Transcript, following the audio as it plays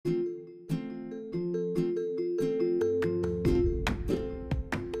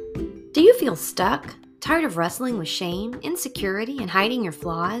feel stuck? Tired of wrestling with shame, insecurity, and hiding your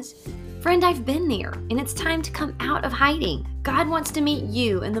flaws? Friend, I've been there, and it's time to come out of hiding. God wants to meet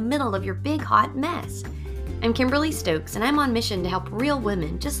you in the middle of your big, hot mess. I'm Kimberly Stokes, and I'm on mission to help real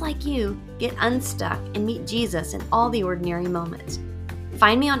women just like you get unstuck and meet Jesus in all the ordinary moments.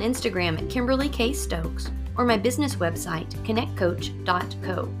 Find me on Instagram at Kimberly K. Stokes or my business website,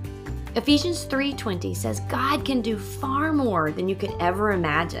 connectcoach.co. Ephesians 3:20 says God can do far more than you could ever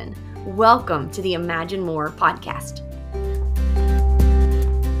imagine. Welcome to the Imagine More podcast.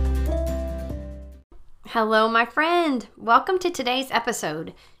 Hello, my friend. Welcome to today's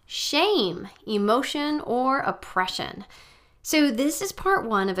episode, Shame, Emotion, or Oppression. So this is part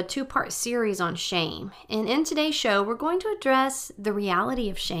one of a two-part series on shame. And in today's show, we're going to address the reality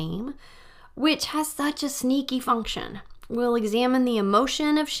of shame, which has such a sneaky function. We'll examine the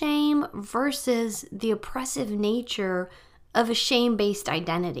emotion of shame versus the oppressive nature of a shame-based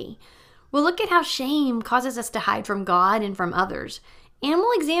identity. We'll look at how shame causes us to hide from God and from others. And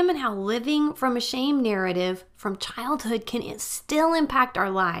we'll examine how living from a shame narrative from childhood can still impact our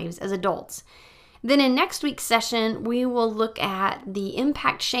lives as adults. Then in next week's session, we will look at the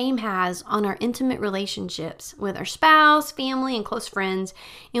impact shame has on our intimate relationships with our spouse, family, and close friends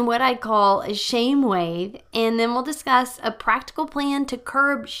in what I call a shame wave. And then we'll discuss a practical plan to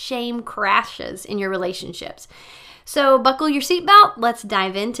curb shame crashes in your relationships. So buckle your seatbelt. Let's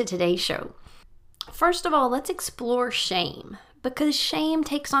dive into today's show. First of all, let's explore shame, because shame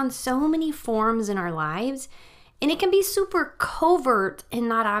takes on so many forms in our lives, and it can be super covert and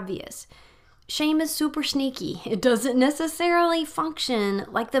not obvious. Shame is super sneaky. It doesn't necessarily function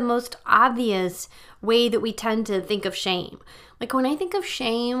like the most obvious way that we tend to think of shame. Like when I think of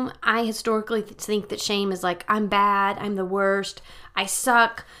shame, I historically think that shame is like, I'm bad, I'm the worst, I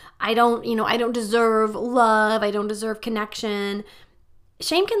suck, I don't deserve love, I don't deserve connection.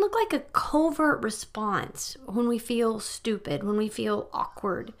 Shame can look like a covert response when we feel stupid, when we feel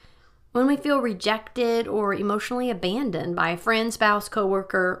awkward, when we feel rejected or emotionally abandoned by a friend, spouse,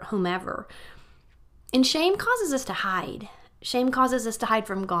 coworker, whomever. And shame causes us to hide. Shame causes us to hide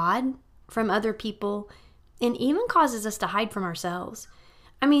from God, from other people, and even causes us to hide from ourselves.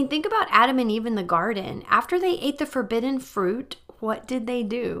 I mean, think about Adam and Eve in the garden. After they ate the forbidden fruit, what did they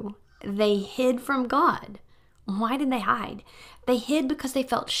do? They hid from God. Why did they hide? They hid because they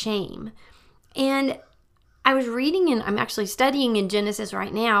felt shame. And I was reading, and I'm actually studying in Genesis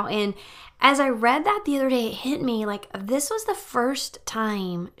right now, and as I read that the other day, it hit me like this was the first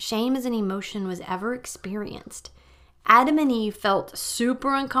time shame as an emotion was ever experienced. Adam and Eve felt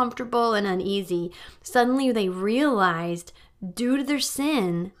super uncomfortable and uneasy. Suddenly they realized due to their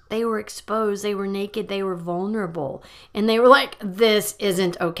sin, they were exposed, they were naked, they were vulnerable. And they were like, this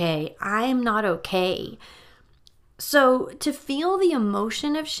isn't okay. I'm not okay. So to feel the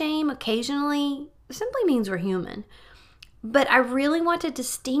emotion of shame occasionally simply means we're human. But I really want to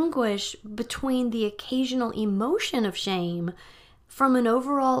distinguish between the occasional emotion of shame from an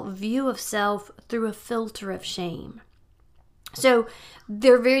overall view of self through a filter of shame. So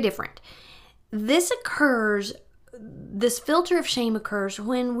they're very different. This filter of shame occurs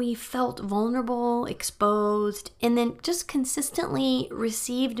when we felt vulnerable, exposed, and then just consistently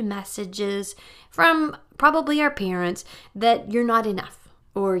received messages from probably our parents that you're not enough,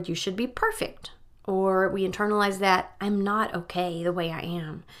 or you should be perfect, or we internalize that I'm not okay the way I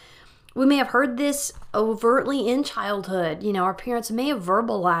am. We may have heard this overtly in childhood. Our parents may have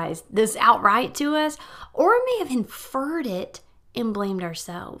verbalized this outright to us, or may have inferred it and blamed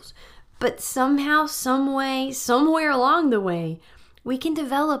ourselves. But somehow, some way, somewhere along the way, we can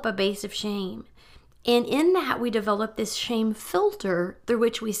develop a base of shame. And in that, we develop this shame filter through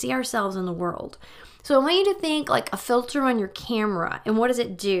which we see ourselves in the world. So I want you to think like a filter on your camera. And what does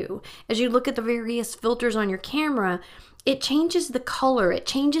it do? As you look at the various filters on your camera, it changes the color. It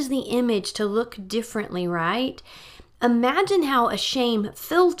changes the image to look differently, right? Imagine how a shame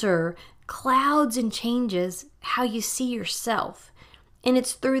filter clouds and changes how you see yourself. And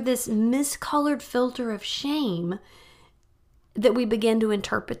it's through this miscolored filter of shame that we begin to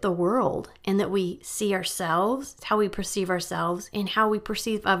interpret the world, and that we see ourselves, how we perceive ourselves, and how we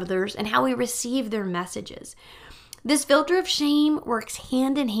perceive others, and how we receive their messages. This filter of shame works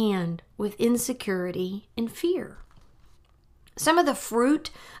hand in hand with insecurity and fear. Some of the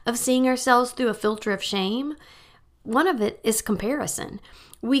fruit of seeing ourselves through a filter of shame, one of it is comparison.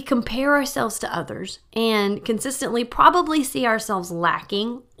 We compare ourselves to others and consistently probably see ourselves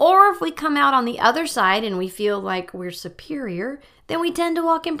lacking, or if we come out on the other side and we feel like we're superior, then we tend to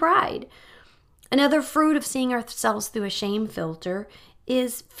walk in pride. Another fruit of seeing ourselves through a shame filter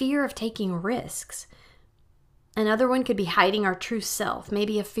is fear of taking risks. Another one could be hiding our true self,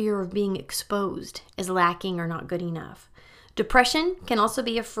 maybe a fear of being exposed as lacking or not good enough. Depression can also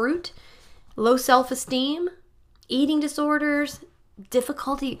be a fruit. Low self-esteem, eating disorders,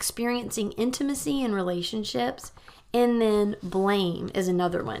 difficulty experiencing intimacy in relationships, and then blame is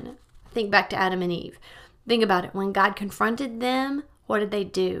another one. Think back to Adam and Eve. Think about it. When God confronted them, what did they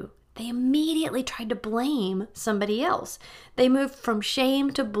do? They immediately tried to blame somebody else. They moved from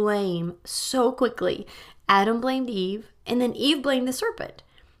shame to blame so quickly. Adam blamed Eve, and then Eve blamed the serpent.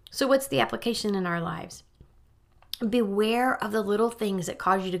 So what's the application in our lives? Beware of the little things that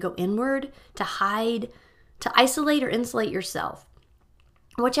cause you to go inward, to hide, to isolate or insulate yourself.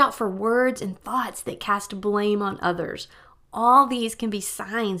 Watch out for words and thoughts that cast blame on others. All these can be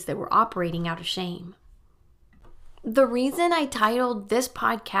signs that we're operating out of shame. The reason I titled this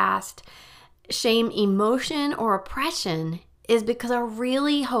podcast Shame, Emotion, or Oppression is because I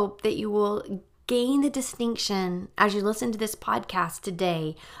really hope that you will gain the distinction as you listen to this podcast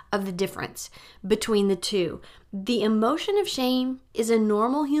today of the difference between the two. The emotion of shame is a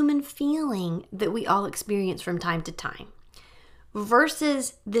normal human feeling that we all experience from time to time,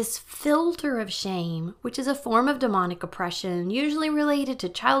 versus this filter of shame, which is a form of demonic oppression, usually related to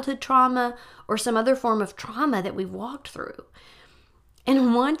childhood trauma or some other form of trauma that we've walked through. And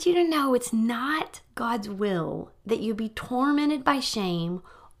I want you to know it's not God's will that you be tormented by shame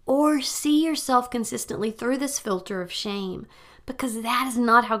or see yourself consistently through this filter of shame, because that is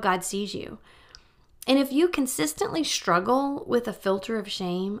not how God sees you. And if you consistently struggle with a filter of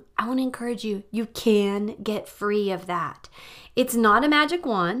shame, I want to encourage you, you can get free of that. It's not a magic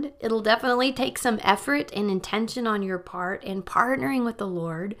wand. It'll definitely take some effort and intention on your part and partnering with the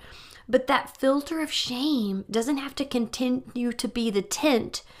Lord. But that filter of shame doesn't have to continue to be the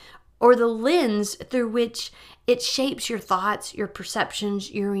tint or the lens through which it shapes your thoughts, your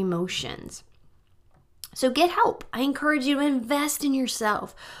perceptions, your emotions. So get help. I encourage you to invest in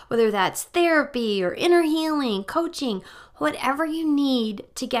yourself, whether that's therapy or inner healing, coaching, whatever you need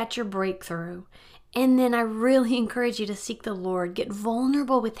to get your breakthrough. And then I really encourage you to seek the Lord. Get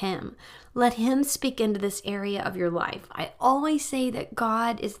vulnerable with Him. Let Him speak into this area of your life. I always say that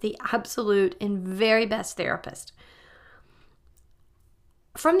God is the absolute and very best therapist.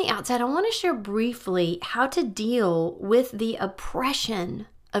 From the outset, I want to share briefly how to deal with the oppression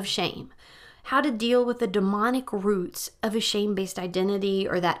of shame. How to deal with the demonic roots of a shame-based identity,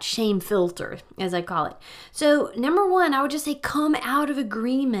 or that shame filter, as I call it. So, number one, I would just say come out of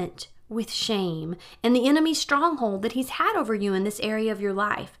agreement with shame and the enemy's stronghold that he's had over you in this area of your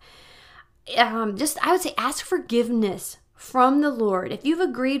life. I would say ask forgiveness from the Lord. If you've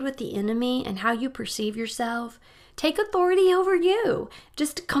agreed with the enemy and how you perceive yourself, take authority over you.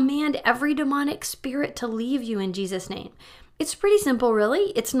 Just command every demonic spirit to leave you in Jesus' name. It's pretty simple,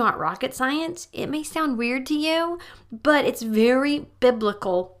 really. It's not rocket science. It may sound weird to you, but it's very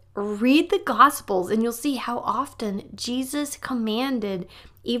biblical. Read the Gospels and you'll see how often Jesus commanded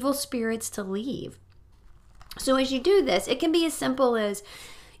evil spirits to leave. So as you do this, it can be as simple as,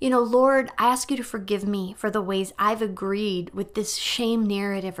 Lord, I ask you to forgive me for the ways I've agreed with this shame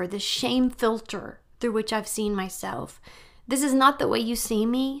narrative or this shame filter through which I've seen myself. This is not the way you see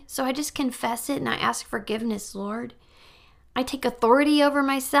me, so I just confess it and I ask forgiveness, Lord. I take authority over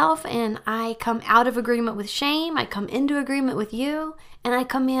myself and I come out of agreement with shame. I come into agreement with you and I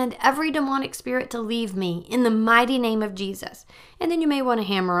command every demonic spirit to leave me in the mighty name of Jesus. And then you may want to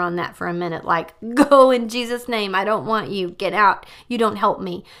hammer on that for a minute, like, go in Jesus' name. I don't want you. Get out. You don't help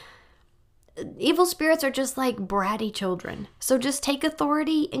me. Evil spirits are just like bratty children. So just take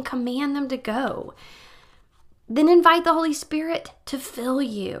authority and command them to go. Then invite the Holy Spirit to fill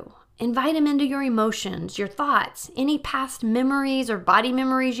you. Invite Him into your emotions, your thoughts, any past memories or body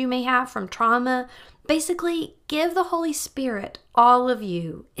memories you may have from trauma. Basically, give the Holy Spirit all of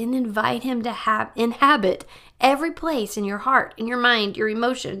you and invite Him to inhabit every place in your heart, in your mind, your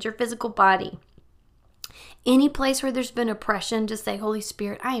emotions, your physical body. Any place where there's been oppression, just say, Holy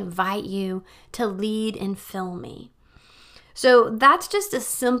Spirit, I invite you to lead and fill me. So that's just a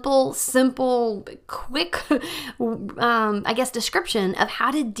simple, quick, description of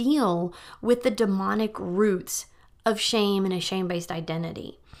how to deal with the demonic roots of shame and a shame-based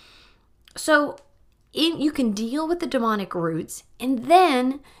identity. So you can deal with the demonic roots, and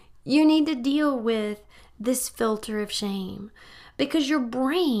then you need to deal with this filter of shame, because your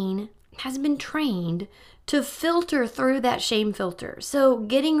brain has been trained to filter through that shame filter. So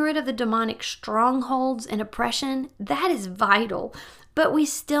getting rid of the demonic strongholds and oppression, that is vital. But we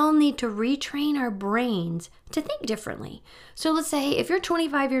still need to retrain our brains to think differently. So let's say if you're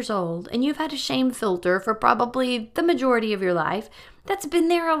 25 years old and you've had a shame filter for probably the majority of your life, that's been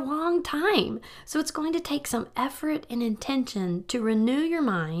there a long time. So it's going to take some effort and intention to renew your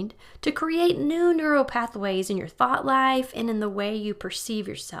mind, to create new neural pathways in your thought life and in the way you perceive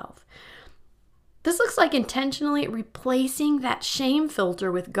yourself. This looks like intentionally replacing that shame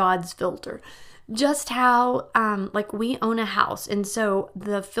filter with God's filter. Just how, like we own a house, and so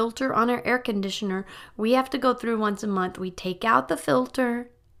the filter on our air conditioner, we have to go through once a month. We take out the filter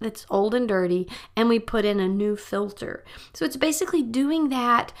that's old and dirty, and we put in a new filter. So it's basically doing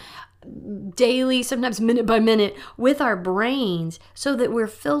that daily, sometimes minute by minute, with our brains so that we're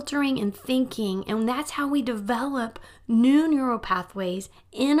filtering and thinking, and that's how we develop new neural pathways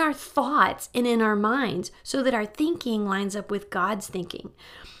in our thoughts and in our minds so that our thinking lines up with God's thinking.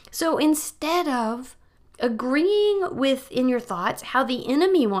 So instead of agreeing with in your thoughts how the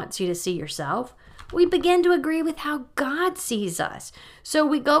enemy wants you to see yourself, we begin to agree with how God sees us. So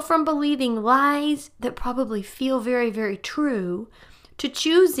we go from believing lies that probably feel very, very true to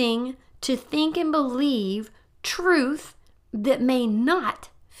choosing to think and believe truth that may not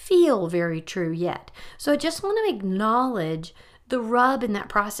feel very true yet. So I just want to acknowledge the rub in that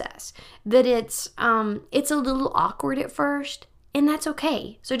process, that it's a little awkward at first. And that's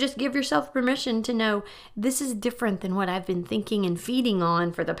okay. So just give yourself permission to know this is different than what I've been thinking and feeding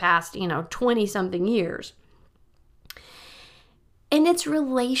on for the past, 20-something years. And it's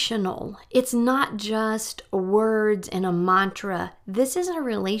relational. It's not just words and a mantra. This is a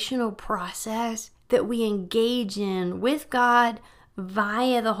relational process that we engage in with God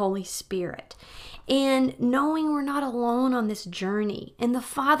via the Holy Spirit. And knowing we're not alone on this journey, and the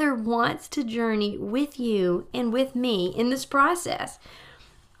Father wants to journey with you and with me in this process.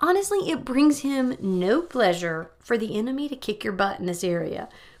 Honestly, it brings him no pleasure for the enemy to kick your butt in this area.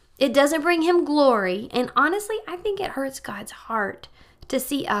 It doesn't bring him glory, and honestly, I think it hurts God's heart to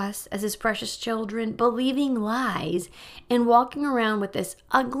see us as his precious children believing lies and walking around with this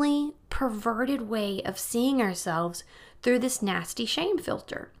ugly, perverted way of seeing ourselves through this nasty shame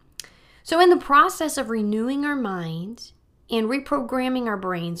filter. So in the process of renewing our minds and reprogramming our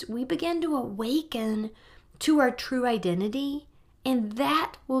brains, we begin to awaken to our true identity, and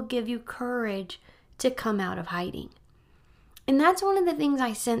that will give you courage to come out of hiding. And that's one of the things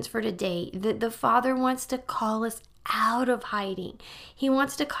I sense for today, that the Father wants to call us out of hiding. He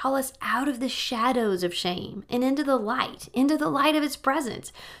wants to call us out of the shadows of shame and into the light of his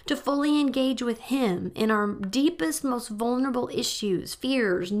presence, to fully engage with him in our deepest, most vulnerable issues,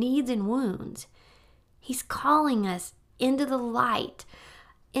 fears, needs, and wounds. He's calling us into the light,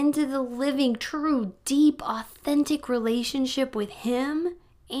 into the living, true, deep, authentic relationship with him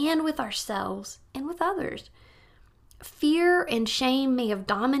and with ourselves and with others. Fear and shame may have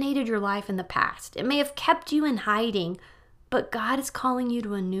dominated your life in the past. It may have kept you in hiding, but God is calling you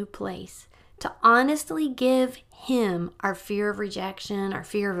to a new place, to honestly give him our fear of rejection, our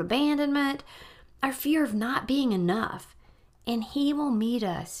fear of abandonment, our fear of not being enough. And he will meet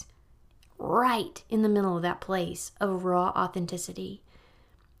us right in the middle of that place of raw authenticity.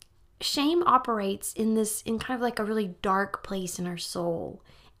 Shame operates in kind of like a really dark place in our soul.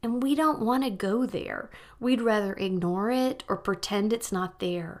 And we don't want to go there. We'd rather ignore it or pretend it's not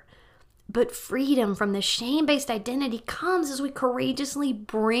there. But freedom from the shame-based identity comes as we courageously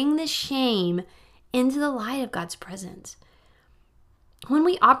bring the shame into the light of God's presence. When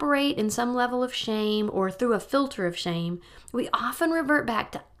we operate in some level of shame or through a filter of shame, we often revert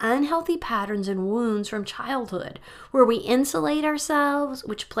back to unhealthy patterns and wounds from childhood, where we insulate ourselves,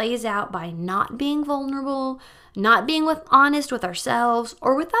 which plays out by not being vulnerable, not being honest with ourselves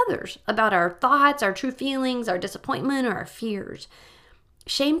or with others about our thoughts, our true feelings, our disappointment, or our fears.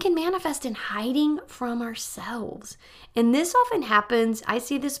 Shame can manifest in hiding from ourselves. And this often happens, I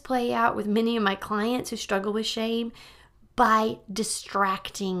see this play out with many of my clients who struggle with shame, by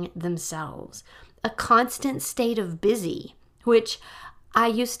distracting themselves. A constant state of busy, which I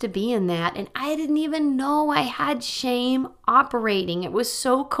used to be in that, and I didn't even know I had shame operating. It was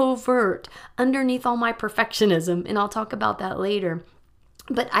so covert underneath all my perfectionism, and I'll talk about that later.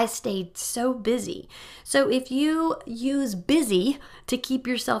 But I stayed so busy. So if you use busy to keep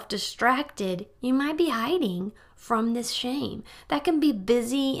yourself distracted, you might be hiding from this shame. That can be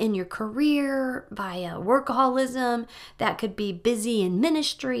busy in your career via workaholism. That could be busy in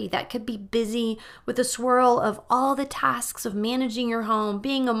ministry. That could be busy with a swirl of all the tasks of managing your home,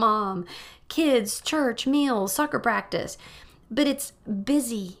 being a mom, kids, church, meals, soccer practice. But it's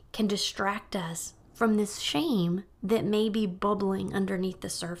busy can distract us from this shame that may be bubbling underneath the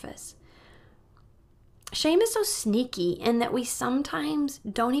surface. Shame is so sneaky in that we sometimes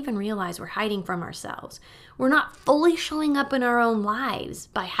don't even realize we're hiding from ourselves. We're not fully showing up in our own lives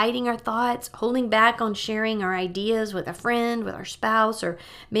by hiding our thoughts, holding back on sharing our ideas with a friend, with our spouse, or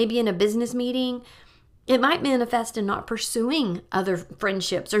maybe in a business meeting. It might manifest in not pursuing other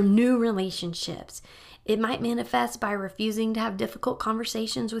friendships or new relationships. It might manifest by refusing to have difficult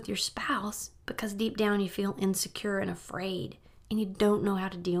conversations with your spouse because deep down you feel insecure and afraid and you don't know how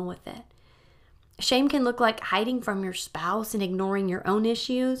to deal with it. Shame can look like hiding from your spouse and ignoring your own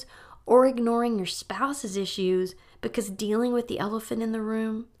issues, or ignoring your spouse's issues because dealing with the elephant in the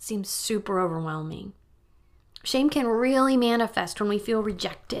room seems super overwhelming. Shame can really manifest when we feel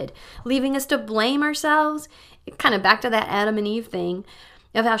rejected, leaving us to blame ourselves. Kind of back to that Adam and Eve thing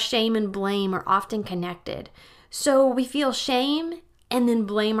of how shame and blame are often connected. So we feel shame and then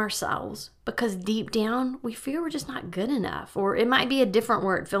blame ourselves because deep down we fear we're just not good enough. Or it might be a different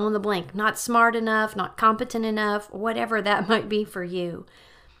word, fill in the blank, not smart enough, not competent enough, whatever that might be for you.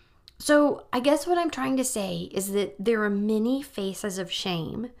 So I guess what I'm trying to say is that there are many faces of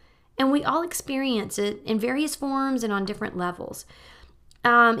shame, and we all experience it in various forms and on different levels.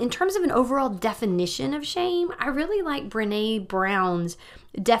 In terms of an overall definition of shame, I really like Brené Brown's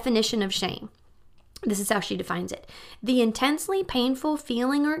definition of shame. This is how she defines it: the intensely painful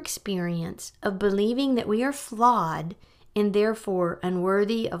feeling or experience of believing that we are flawed and therefore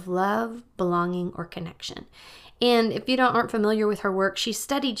unworthy of love, belonging, or connection. And if you aren't familiar with her work, she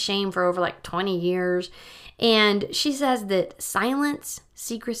studied shame for over 20 years. And she says that silence,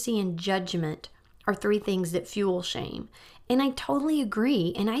 secrecy, and judgment are 3 things that fuel shame. And I totally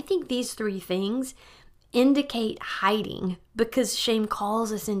agree. And I think these 3 things indicate hiding, because shame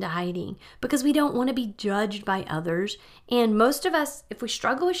calls us into hiding because we don't want to be judged by others. And most of us, if we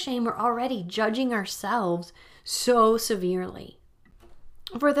struggle with shame, we're already judging ourselves so severely.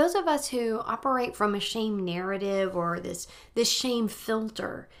 For those of us who operate from a shame narrative or this shame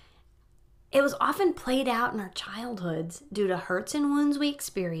filter, it was often played out in our childhoods due to hurts and wounds we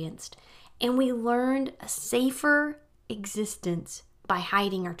experienced, and we learned a safer existence by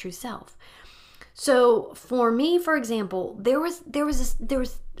hiding our true self. So for me, for example, there was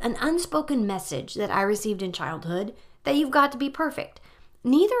an unspoken message that I received in childhood that you've got to be perfect.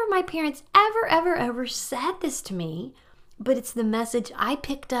 Neither of my parents ever said this to me, but it's the message I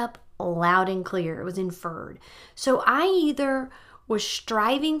picked up loud and clear. It was inferred. So I either was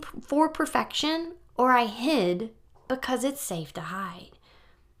striving for perfection or I hid because it's safe to hide.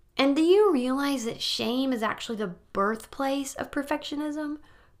 And do you realize that shame is actually the birthplace of perfectionism?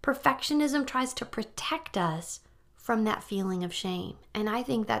 Perfectionism tries to protect us from that feeling of shame. And I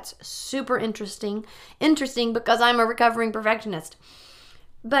think that's super interesting because I'm a recovering perfectionist.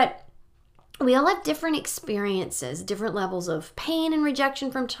 But we all have different experiences, different levels of pain and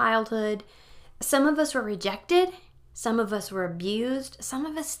rejection from childhood. Some of us were rejected. Some of us were abused. Some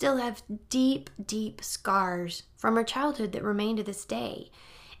of us still have deep scars from our childhood that remain to this day.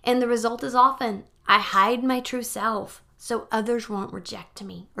 And the result is often I hide my true self so others won't reject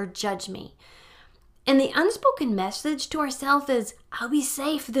me or judge me. And the unspoken message to ourselves is, I'll be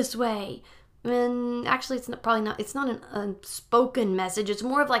safe this way. And actually, it's not an unspoken message. It's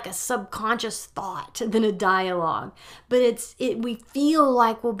more of like a subconscious thought than a dialogue. But we feel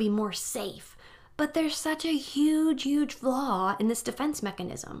like we'll be more safe. But there's such a huge flaw in this defense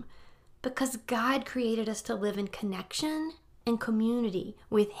mechanism, because God created us to live in connection and community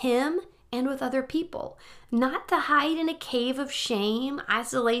with Him and with other people, not to hide in a cave of shame,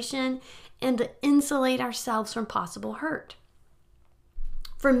 isolation, and to insulate ourselves from possible hurt.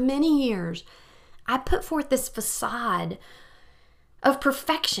 For many years, I put forth this facade of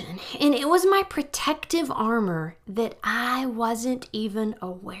perfection, and it was my protective armor that I wasn't even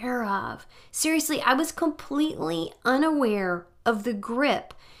aware of. Seriously, I was completely unaware of the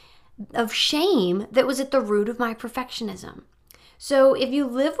grip of shame that was at the root of my perfectionism. So if you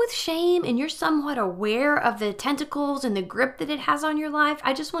live with shame and you're somewhat aware of the tentacles and the grip that it has on your life,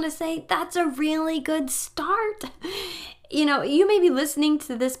 I just want to say that's a really good start. You may be listening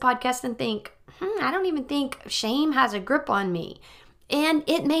to this podcast and think, I don't even think shame has a grip on me. And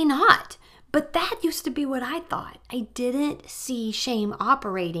it may not. But that used to be what I thought. I didn't see shame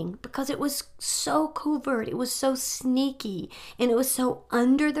operating because it was so covert. It was so sneaky. And it was so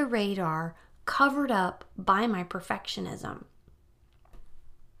under the radar, covered up by my perfectionism.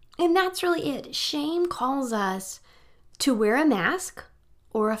 And that's really it. Shame calls us to wear a mask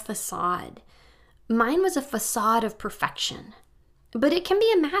or a facade. Mine was a facade of perfection, but it can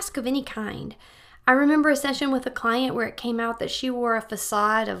be a mask of any kind. I remember a session with a client where it came out that she wore a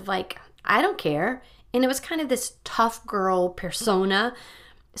facade of I don't care. And it was kind of this tough girl persona.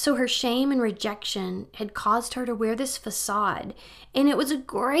 So her shame and rejection had caused her to wear this facade, and it was a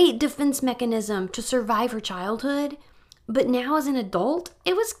great defense mechanism to survive her childhood. But now as an adult,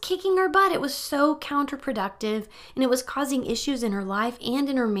 it was kicking her butt. It was so counterproductive, and it was causing issues in her life and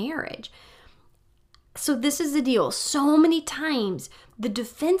in her marriage. So this is the deal. So many times, the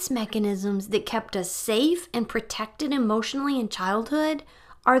defense mechanisms that kept us safe and protected emotionally in childhood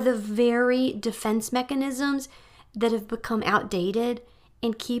are the very defense mechanisms that have become outdated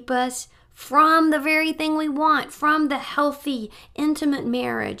and keep us from the very thing we want, from the healthy, intimate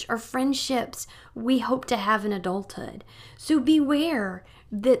marriage or friendships we hope to have in adulthood. So beware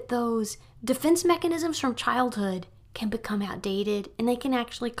that those defense mechanisms from childhood can become outdated, and they can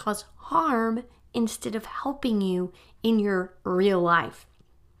actually cause harm instead of helping you in your real life.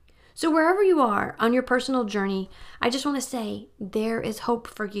 So wherever you are on your personal journey, I just want to say there is hope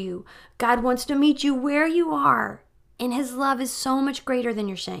for you. God wants to meet you where you are, and His love is so much greater than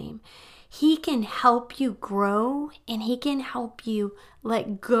your shame. He can help you grow, and He can help you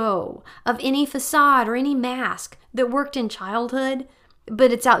let go of any facade or any mask that worked in childhood,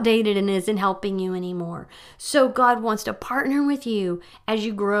 but it's outdated and isn't helping you anymore. So God wants to partner with you as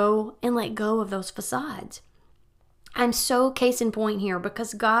you grow and let go of those facades. I'm so case in point here,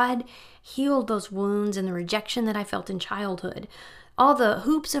 because God healed those wounds and the rejection that I felt in childhood. All the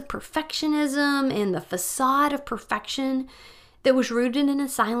hoops of perfectionism and the facade of perfection that was rooted in a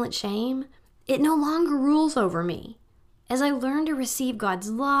silent shame, it no longer rules over me. As I learn to receive God's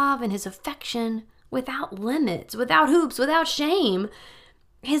love and His affection without limits, without hoops, without shame,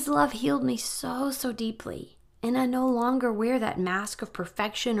 His love healed me so deeply. And I no longer wear that mask of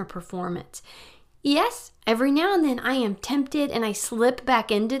perfection or performance. Yes, every now and then I am tempted and I slip back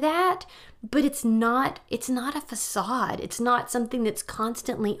into that, but it's not a facade. It's not something that's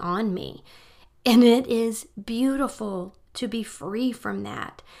constantly on me. And it is beautiful to be free from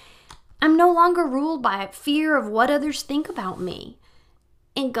that. I'm no longer ruled by fear of what others think about me.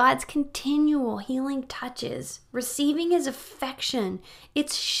 And God's continual healing touches, receiving His affection,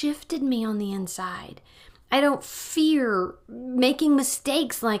 it's shifted me on the inside. I don't fear making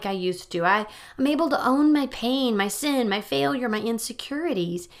mistakes like I used to. I'm able to own my pain, my sin, my failure, my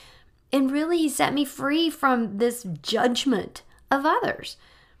insecurities. And really, He set me free from this judgment of others.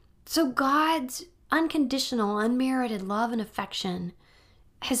 So God's unconditional, unmerited love and affection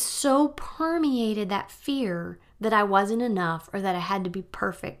has so permeated that fear that I wasn't enough or that I had to be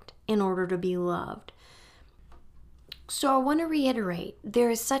perfect in order to be loved. So I want to reiterate,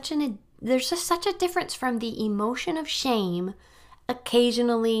 there's just such a difference from the emotion of shame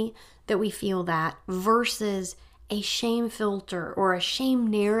occasionally that we feel that versus a shame filter or a shame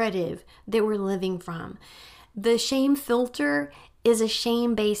narrative that we're living from. The shame filter is a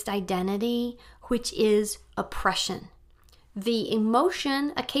shame-based identity, which is oppression. The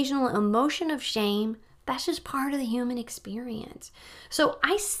occasional emotion of shame, that's just part of the human experience. So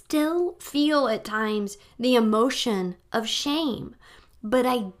I still feel at times the emotion of shame, but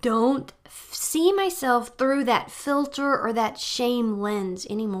I don't see myself through that filter or that shame lens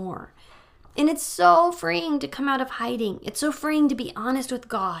anymore. And it's so freeing to come out of hiding. It's so freeing to be honest with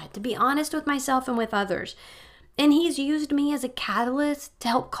God, to be honest with myself and with others. And He's used me as a catalyst to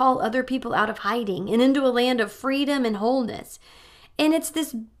help call other people out of hiding and into a land of freedom and wholeness. And it's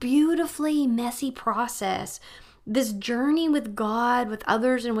this beautifully messy process, this journey with God, with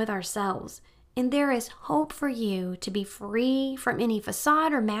others, and with ourselves. And there is hope for you to be free from any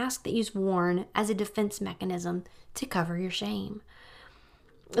facade or mask that you've worn as a defense mechanism to cover your shame.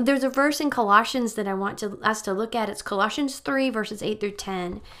 There's a verse in Colossians that I want us to look at. It's Colossians 3, verses 8 through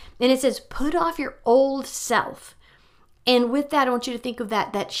 10. And it says, put off your old self. And with that, I want you to think of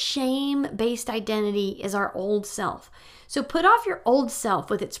that shame-based identity is our old self. So put off your old self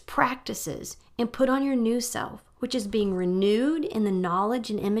with its practices and put on your new self, which is being renewed in the knowledge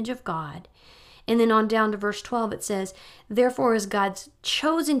and image of God. And then on down to verse 12, it says, therefore as God's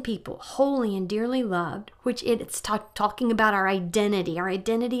chosen people, holy and dearly loved, which it's talking about our identity. Our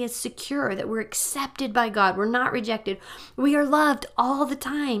identity is secure, that we're accepted by God. We're not rejected. We are loved all the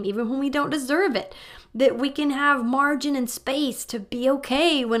time, even when we don't deserve it. That we can have margin and space to be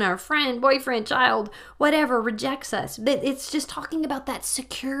okay when our friend, boyfriend, child, whatever rejects us. That it's just talking about that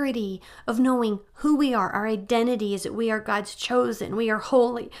security of knowing who we are. Our identity is that we are God's chosen. We are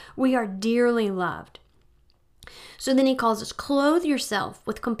holy. We are dearly loved. So then He calls us, clothe yourself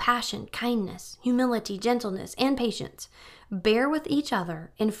with compassion, kindness, humility, gentleness, and patience. Bear with each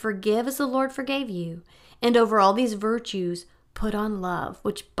other and forgive as the Lord forgave you. And over all these virtues, put on love,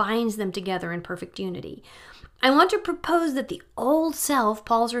 which binds them together in perfect unity. I want to propose that the old self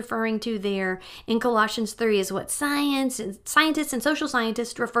Paul's referring to there in Colossians 3 is what scientists and social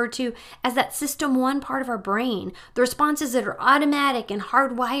scientists refer to as that system 1 part of our brain, the responses that are automatic and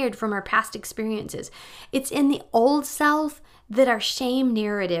hardwired from our past experiences. It's in the old self that our shame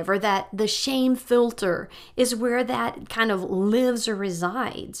narrative, or that the shame filter, is where that kind of lives or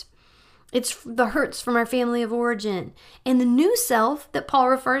resides. It's the hurts from our family of origin. And the new self that Paul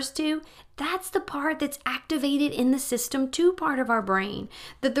refers to, that's the part that's activated in the system 2 part of our brain,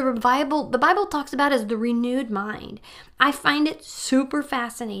 that the Bible talks about as the renewed mind. I find it super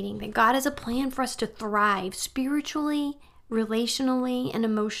fascinating that God has a plan for us to thrive spiritually, relationally, and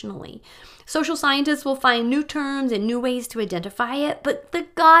emotionally. Social scientists will find new terms and new ways to identify it, but the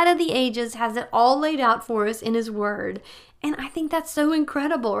God of the ages has it all laid out for us in His Word. And I think that's so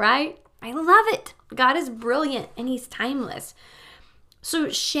incredible, right? I love it. God is brilliant and He's timeless. So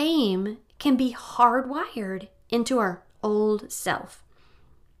shame can be hardwired into our old self,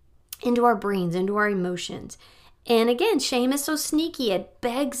 into our brains, into our emotions. And again, shame is so sneaky. It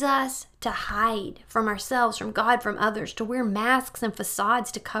begs us to hide from ourselves, from God, from others, to wear masks and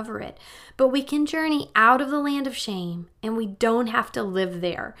facades to cover it. But we can journey out of the land of shame, and we don't have to live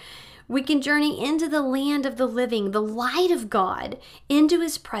there. We can journey into the land of the living, the light of God, into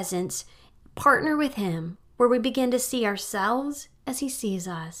His presence, partner with Him, where we begin to see ourselves as He sees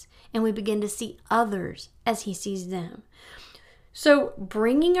us, and we begin to see others as He sees them. So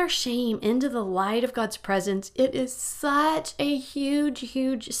bringing our shame into the light of God's presence, it is such a huge,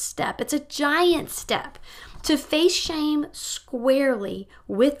 huge step. It's a giant step to face shame squarely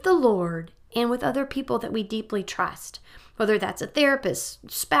with the Lord and with other people that we deeply trust, whether that's a therapist,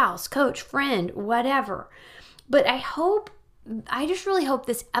 spouse, coach, friend, whatever. But I just really hope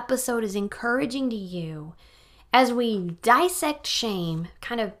this episode is encouraging to you as we dissect shame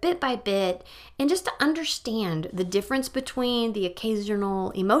kind of bit by bit, and just to understand the difference between the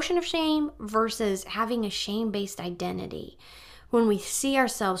occasional emotion of shame versus having a shame-based identity when we see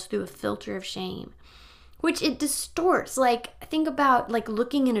ourselves through a filter of shame, which it distorts. Think about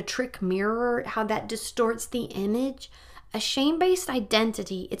looking in a trick mirror, how that distorts the image. A shame-based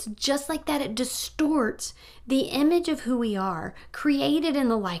identity, it's just like that. It distorts the image of who we are, created in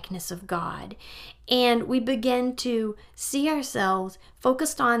the likeness of God. And we begin to see ourselves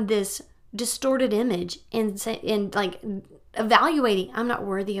focused on this distorted image and evaluating, I'm not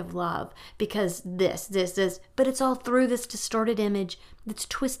worthy of love because this. But it's all through this distorted image that's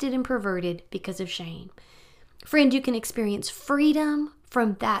twisted and perverted because of shame. Friend, you can experience freedom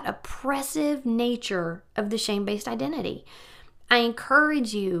from that oppressive nature of the shame-based identity. I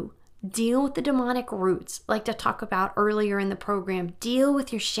encourage you, deal with the demonic roots, like to talk about earlier in the program. Deal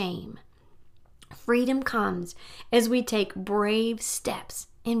with your shame. Freedom comes as we take brave steps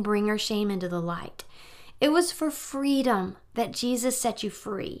and bring our shame into the light. It was for freedom that Jesus set you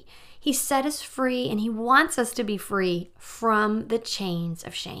free. He set us free, and He wants us to be free from the chains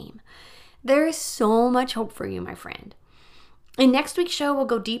of shame. There is so much hope for you, my friend. In next week's show, we'll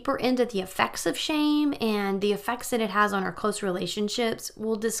go deeper into the effects of shame and the effects that it has on our close relationships.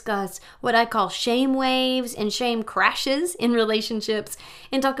 We'll discuss what I call shame waves and shame crashes in relationships,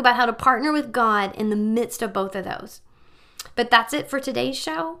 and talk about how to partner with God in the midst of both of those. But that's it for today's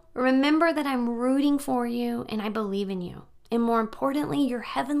show. Remember that I'm rooting for you and I believe in you. And more importantly, your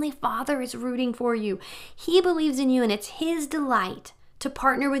Heavenly Father is rooting for you. He believes in you, and it's His delight to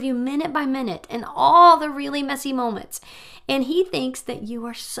partner with you minute by minute in all the really messy moments. And He thinks that you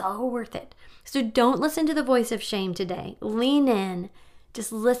are so worth it. So don't listen to the voice of shame today. Lean in.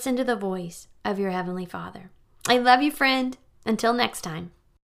 Just listen to the voice of your Heavenly Father. I love you, friend. Until next time.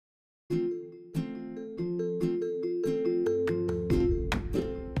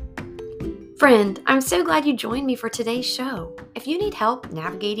 Friend, I'm so glad you joined me for today's show. If you need help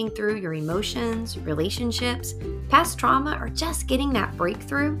navigating through your emotions, relationships, past trauma, or just getting that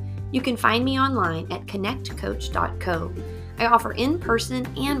breakthrough, you can find me online at connectcoach.co. I offer in-person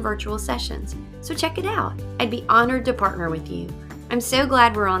and virtual sessions, so check it out. I'd be honored to partner with you. I'm so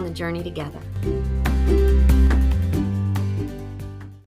glad we're on the journey together.